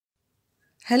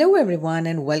Hello everyone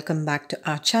and welcome back to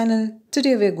our channel.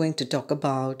 Today we're going to talk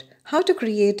about how to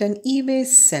create an eBay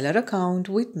seller account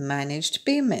with managed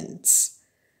payments.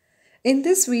 In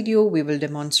this video, we will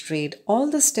demonstrate all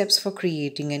the steps for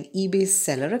creating an eBay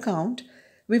seller account.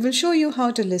 We will show you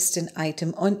how to list an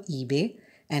item on eBay,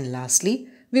 and lastly,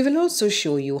 we will also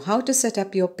show you how to set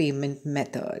up your payment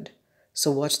method. So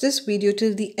watch this video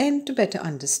till the end to better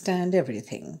understand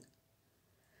everything.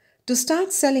 To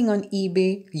start selling on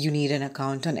eBay, you need an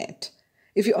account on it.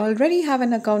 If you already have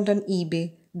an account on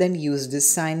eBay, then use this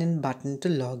sign in button to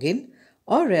log in,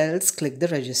 or else click the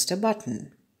register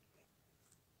button.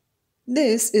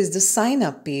 This is the sign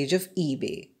up page of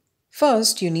eBay.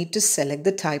 First, you need to select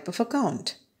the type of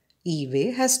account.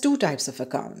 eBay has two types of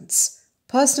accounts,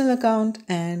 personal account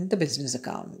and the business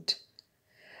account.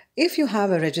 If you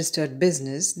have a registered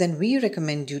business, then we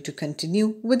recommend you to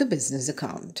continue with the business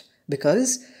account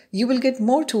because you will get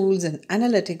more tools and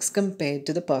analytics compared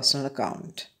to the personal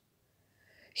account.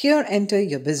 Here enter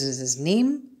your business's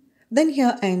name, then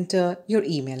here enter your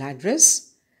email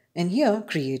address, and here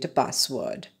create a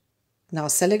password. Now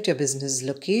select your business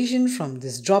location from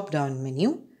this drop-down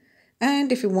menu,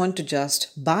 and if you want to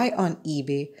just buy on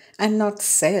eBay and not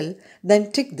sell,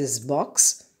 then tick this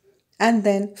box and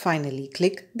then finally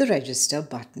click the register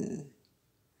button.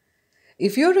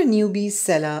 If you're a newbie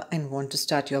seller and want to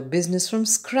start your business from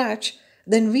scratch,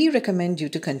 then we recommend you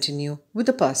to continue with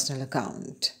a personal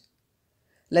account.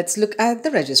 Let's look at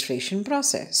the registration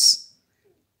process.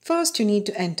 First, you need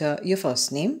to enter your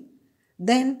first name,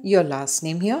 then your last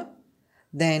name here,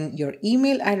 then your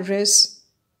email address,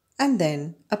 and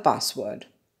then a password.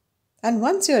 And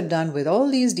once you're done with all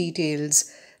these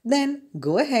details, then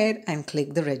go ahead and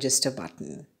click the register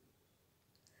button.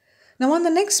 Now on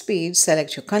the next page,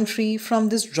 select your country from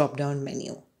this drop-down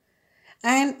menu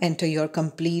and enter your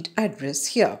complete address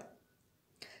here.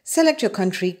 Select your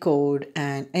country code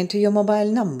and enter your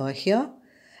mobile number here,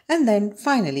 and then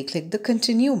finally click the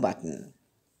continue button.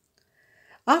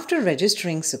 After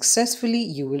registering successfully,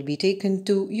 you will be taken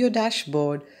to your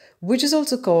dashboard, which is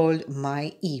also called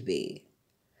My eBay.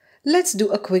 Let's do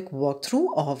a quick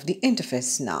walkthrough of the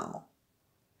interface now.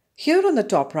 Here on the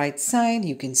top right side,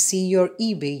 you can see your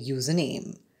eBay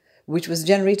username, which was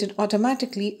generated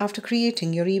automatically after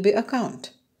creating your eBay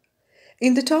account.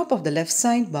 In the top of the left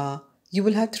sidebar, you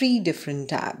will have three different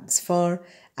tabs for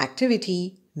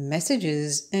Activity,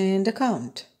 Messages, and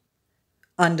Account.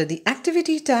 Under the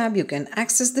Activity tab, you can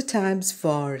access the tabs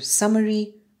for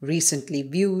Summary, Recently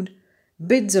Viewed,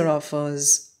 Bids or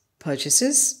Offers,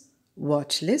 Purchases,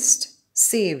 Watch List,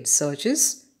 Saved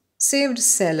Searches, Saved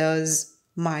Sellers,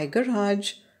 My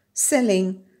Garage,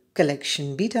 Selling,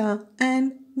 Collection Beta,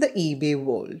 and the eBay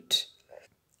Vault.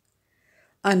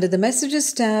 Under the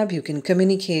Messages tab, you can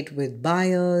communicate with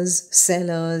buyers,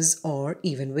 sellers, or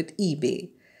even with eBay.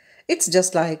 It's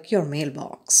just like your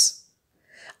mailbox.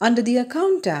 Under the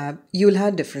Account tab, you'll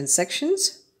have different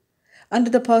sections. Under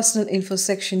the Personal Info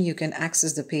section, you can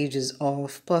access the pages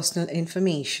of personal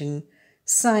information,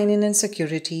 sign-in and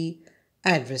security,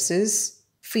 addresses,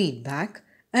 feedback,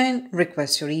 and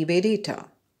request your eBay data.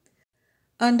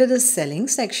 Under the Selling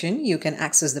section, you can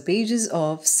access the pages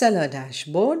of Seller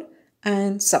Dashboard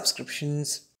and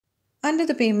Subscriptions. Under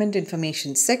the Payment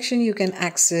Information section, you can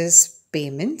access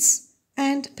Payments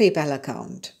and PayPal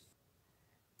account.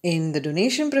 In the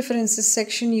Donation Preferences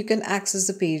section, you can access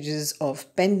the pages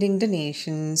of Pending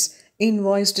Donations,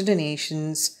 Invoiced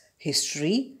Donations,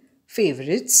 History,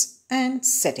 Favorites, and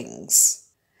Settings.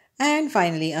 And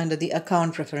finally, under the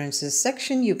Account Preferences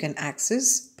section, you can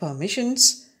access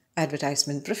Permissions,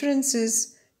 Advertisement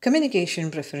Preferences,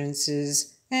 Communication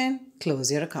Preferences, and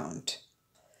close your account.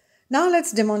 Now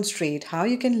let's demonstrate how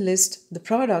you can list the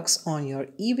products on your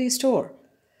eBay store.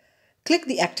 Click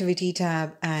the Activity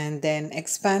tab and then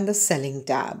expand the Selling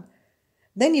tab.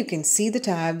 Then you can see the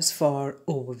tabs for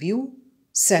Overview,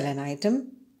 Sell an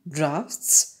Item,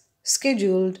 Drafts,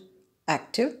 Scheduled,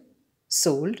 Active,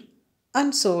 Sold,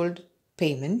 Unsold,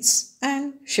 Payments,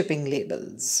 and Shipping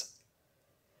Labels.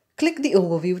 Click the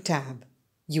Overview tab.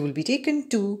 You will be taken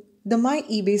to the My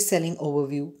eBay Selling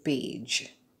Overview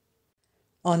page.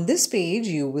 On this page,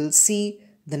 you will see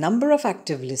the number of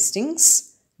active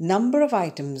listings, number of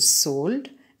items sold,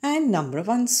 and number of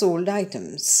unsold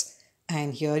items.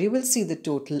 And here you will see the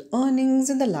total earnings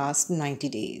in the last 90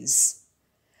 days.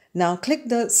 Now click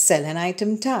the Sell an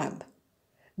Item tab.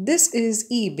 This is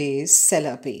eBay's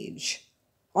seller page.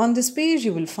 On this page,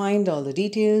 you will find all the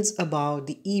details about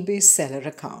the eBay seller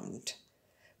account.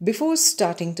 Before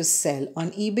starting to sell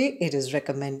on eBay, it is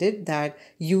recommended that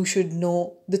you should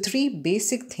know the three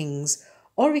basic things,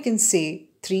 or we can say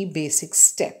three basic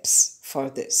steps for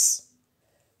this.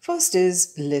 First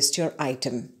is list your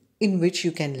item, in which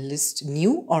you can list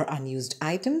new or unused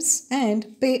items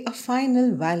and pay a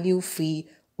final value fee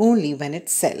only when it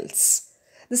sells.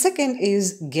 The second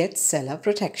is get seller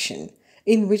protection,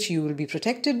 in which you will be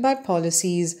protected by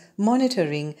policies,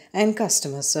 monitoring, and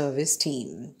customer service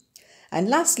team. And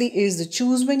lastly is the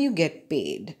choose when you get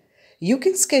paid. You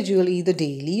can schedule either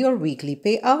daily or weekly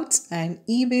payouts, and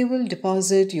eBay will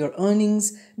deposit your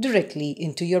earnings directly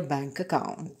into your bank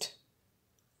account.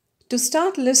 To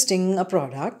start listing a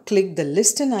product, click the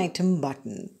List an Item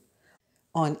button.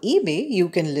 On eBay, you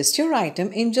can list your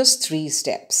item in just 3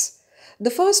 steps. The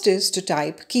first is to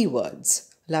type keywords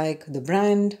like the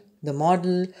brand, the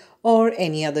model, or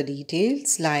any other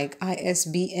details like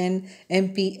ISBN,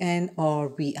 MPN, or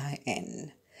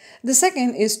VIN. The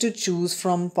second is to choose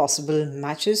from possible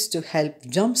matches to help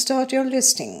jumpstart your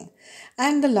listing.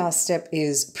 And the last step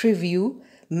is preview,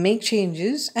 make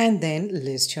changes, and then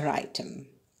list your item.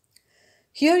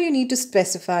 Here you need to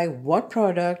specify what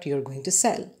product you're going to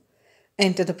sell.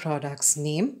 Enter the product's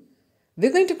name.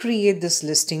 We're going to create this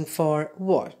listing for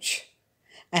watch.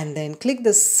 And then click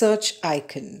the search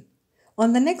icon.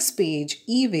 On the next page,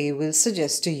 eBay will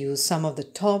suggest to you some of the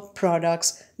top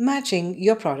products matching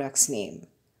your product's name.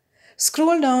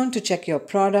 Scroll down to check your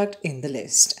product in the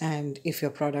list, and if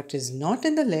your product is not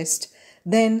in the list,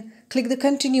 then click the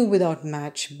Continue Without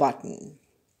Match button.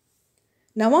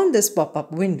 Now on this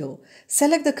pop-up window,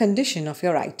 select the condition of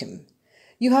your item.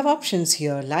 You have options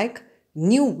here like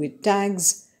new with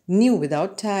tags, new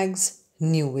without tags,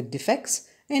 new with defects,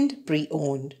 and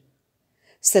pre-owned.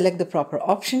 Select the proper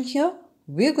option here.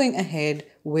 We're going ahead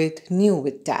with new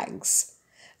with tags.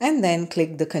 And then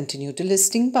click the Continue to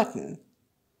Listing button.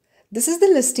 This is the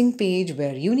listing page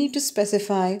where you need to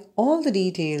specify all the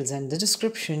details and the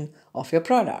description of your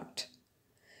product.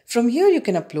 From here, you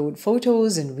can upload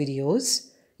photos and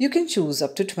videos. You can choose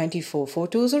up to 24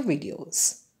 photos or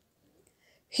videos.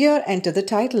 Here, enter the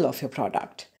title of your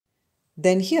product.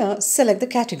 Then here, select the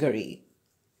category.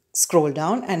 Scroll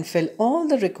down and fill all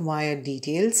the required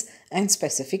details and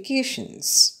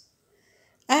specifications.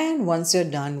 And once you're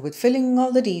done with filling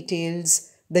all the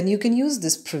details, then you can use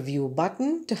this preview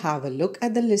button to have a look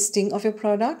at the listing of your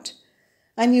product.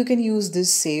 And you can use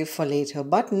this Save for Later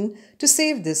button to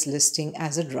save this listing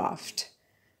as a draft.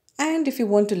 And if you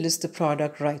want to list the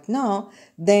product right now,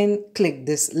 then click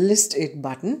this List It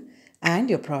button and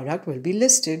your product will be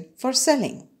listed for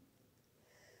selling.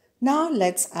 Now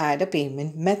let's add a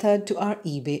payment method to our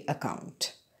eBay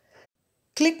account.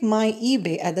 Click My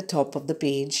eBay at the top of the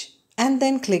page and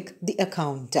then click the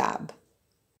Account tab.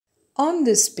 On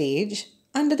this page,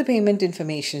 under the Payment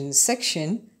Information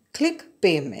section, click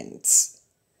Payments.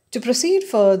 To proceed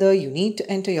further, you need to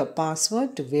enter your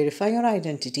password to verify your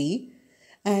identity,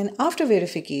 and after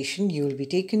verification, you will be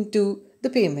taken to the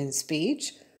Payments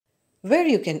page where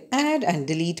you can add and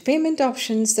delete payment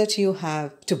options that you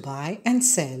have to buy and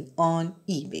sell on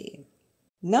eBay.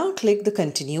 Now click the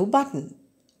Continue button.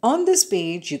 On this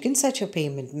page, you can set your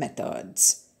payment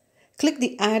methods. Click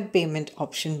the Add Payment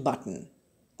option button.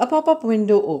 A pop-up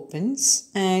window opens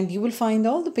and you will find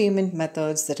all the payment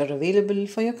methods that are available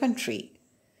for your country.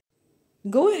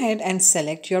 Go ahead and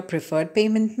select your preferred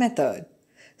payment method.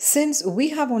 Since we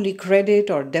have only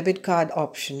credit or debit card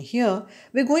option here,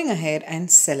 we're going ahead and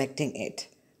selecting it.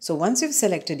 So once you've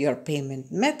selected your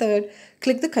payment method,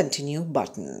 click the Continue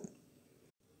button.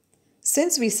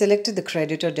 Since we selected the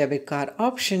credit or debit card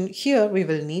option, here we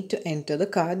will need to enter the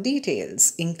card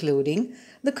details, including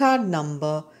the card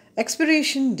number,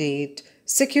 expiration date,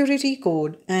 security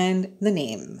code, and the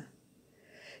name.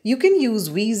 You can use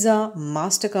Visa,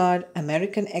 MasterCard,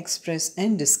 American Express,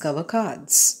 and Discover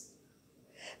cards.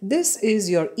 This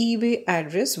is your eBay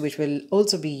address, which will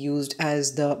also be used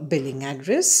as the billing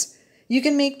address. You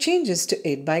can make changes to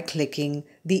it by clicking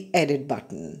the Edit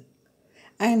button.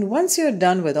 And once you're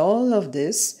done with all of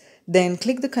this, then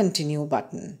click the Continue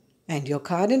button, and your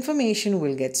card information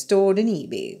will get stored in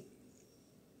eBay.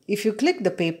 If you click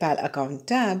the PayPal account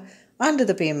tab under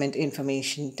the Payment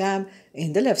Information tab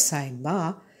in the left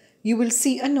sidebar, you will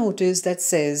see a notice that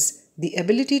says the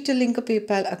ability to link a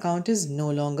PayPal account is no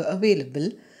longer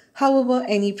available. However,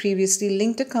 any previously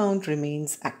linked account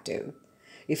remains active.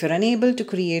 If you're unable to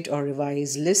create or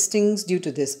revise listings due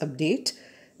to this update,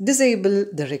 disable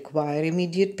the Require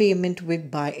Immediate Payment with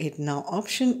Buy It Now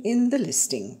option in the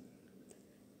listing.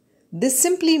 This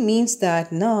simply means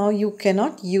that now you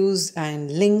cannot use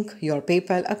and link your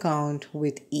PayPal account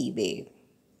with eBay.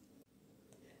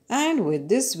 And with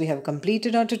this, we have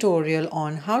completed our tutorial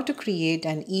on how to create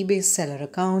an eBay seller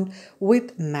account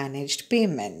with managed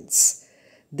payments.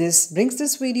 This brings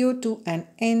this video to an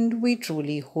end. We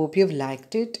truly hope you've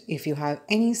liked it. If you have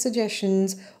any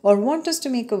suggestions or want us to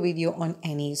make a video on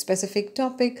any specific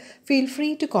topic, feel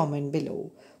free to comment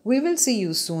below. We will see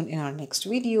you soon in our next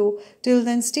video. Till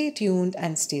then, stay tuned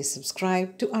and stay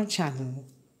subscribed to our channel.